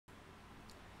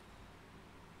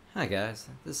Hi guys,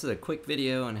 this is a quick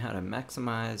video on how to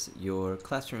maximize your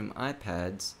classroom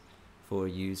iPads for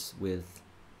use with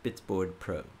Bitsboard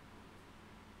Pro.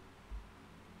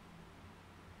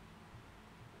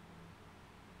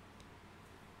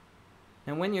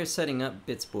 Now when you're setting up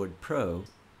Bitsboard Pro,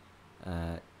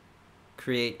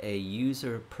 create a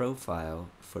user profile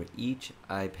for each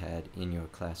iPad in your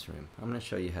classroom. I'm going to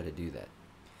show you how to do that.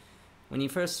 When you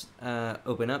first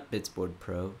open up Bitsboard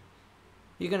Pro,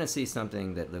 you're going to see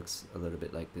something that looks a little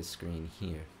bit like this screen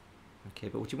here. Okay,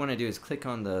 but what you want to do is click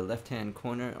on the left-hand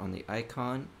corner on the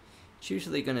icon. It's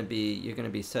usually going to be, you're going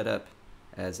to be set up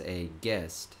as a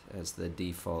guest, as the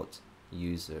default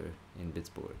user in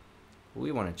Bitsboard.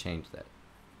 We want to change that.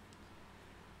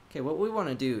 Okay, what we want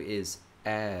to do is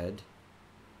add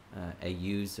a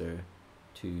user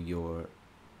to your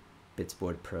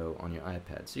Bitsboard Pro on your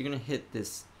iPad. So you're going to hit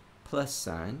this plus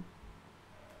sign.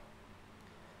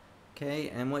 Okay,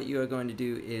 and what you are going to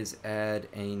do is add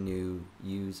a new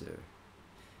user.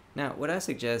 Now, what I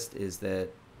suggest is that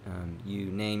you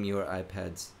name your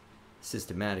iPads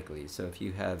systematically. So if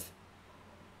you have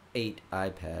 8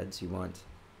 iPads, you want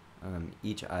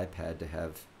each iPad to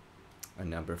have a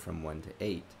number from 1 to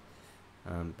 8.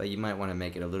 But you might want to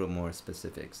make it a little more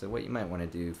specific. So what you might want to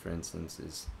do, for instance,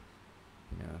 is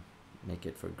make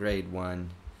it for grade 1,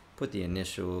 put the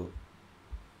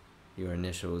your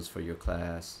initials for your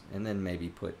class, and then maybe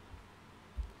put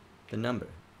the number.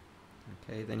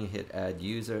 Okay, then you hit add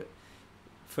user.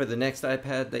 For the next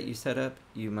iPad that you set up,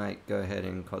 you might go ahead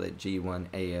and call it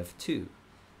G1AF2,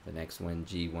 the next one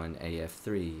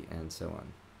G1AF3, and so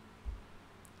on.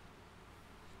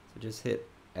 So just hit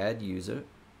add user.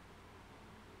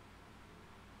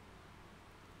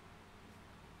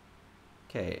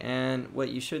 Okay, and what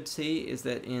you should see is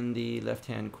that in the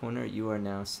left-hand corner you are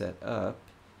now set up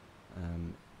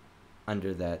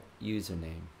under that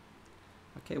username.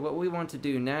 Okay, what we want to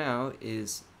do now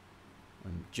is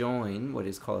join what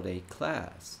is called a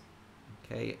class.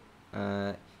 Okay,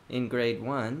 in grade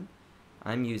 1,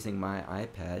 I'm using my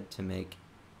iPad to make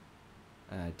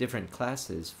different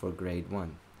classes for grade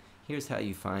 1. Here's how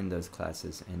you find those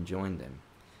classes and join them.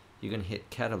 You're going to hit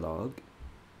catalog,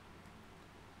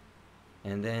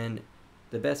 and then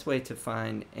the best way to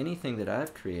find anything that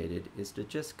I've created is to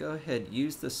just go ahead,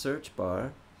 use the search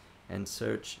bar and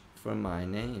search for my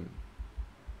name.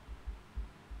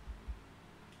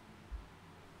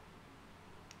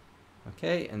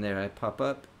 Okay, and there I pop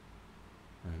up.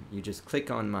 You just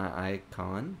click on my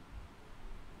icon,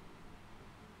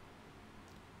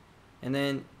 and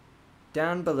then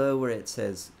down below where it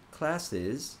says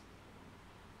classes,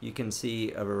 you can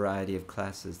see a variety of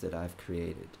classes that I've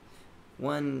created.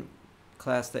 One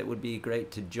class that would be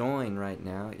great to join right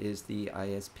now is the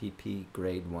ISPP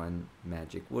Grade 1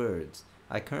 Magic Words.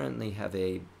 I currently have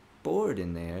a board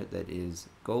in there that is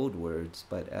gold words,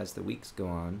 but as the weeks go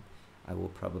on, I will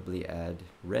probably add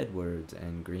red words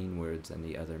and green words and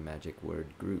the other magic word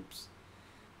groups.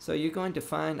 So you're going to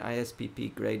find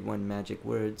ISPP Grade 1 Magic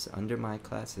Words under my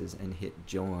classes and hit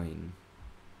join.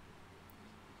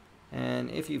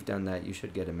 And if you've done that, you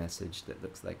should get a message that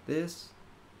looks like this.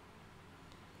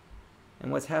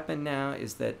 And what's happened now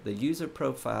is that the user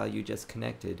profile you just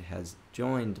connected has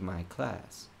joined my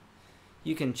class.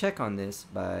 You can check on this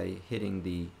by hitting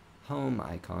the home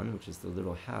icon, which is the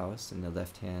little house in the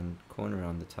left-hand corner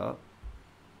on the top.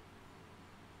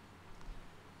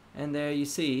 And there you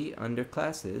see, under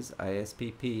classes,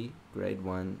 ISPP Grade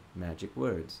 1 Magic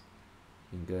Words.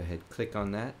 You can go ahead and click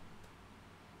on that.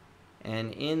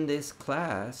 And in this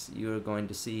class, you are going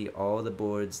to see all the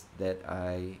boards that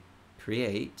I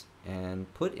create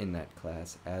and put in that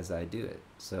class as I do it.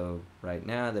 So right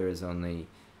now there is only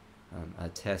a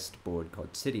test board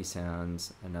called City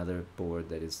Sounds, another board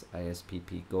that is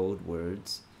ISPP Gold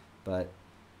Words, but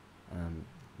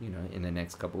in the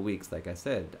next couple weeks, like I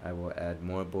said, I will add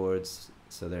more boards,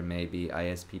 so there may be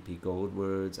ISPP Gold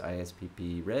Words,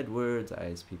 ISPP Red Words,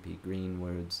 ISPP Green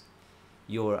Words.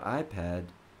 Your iPad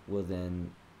will then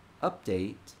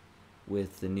update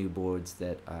with the new boards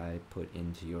that I put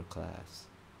into your class.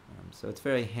 So it's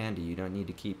very handy. You don't need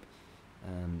to keep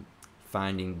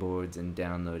finding boards and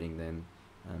downloading them.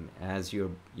 As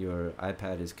your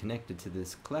iPad is connected to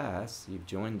this class, you've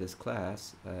joined this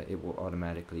class, it will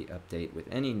automatically update with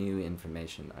any new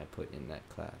information I put in that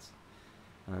class.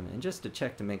 And just to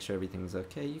check to make sure everything's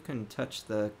okay, you can touch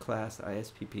the class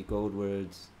ISPP Gold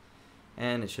Words,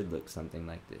 and it should look something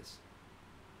like this.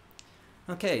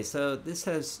 Okay, so this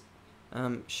has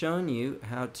shown you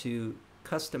how to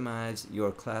customize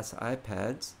your class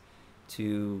iPads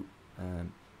to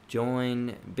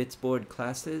join Bitsboard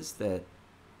classes that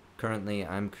currently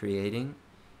I'm creating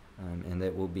and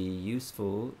that will be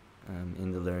useful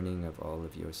in the learning of all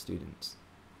of your students.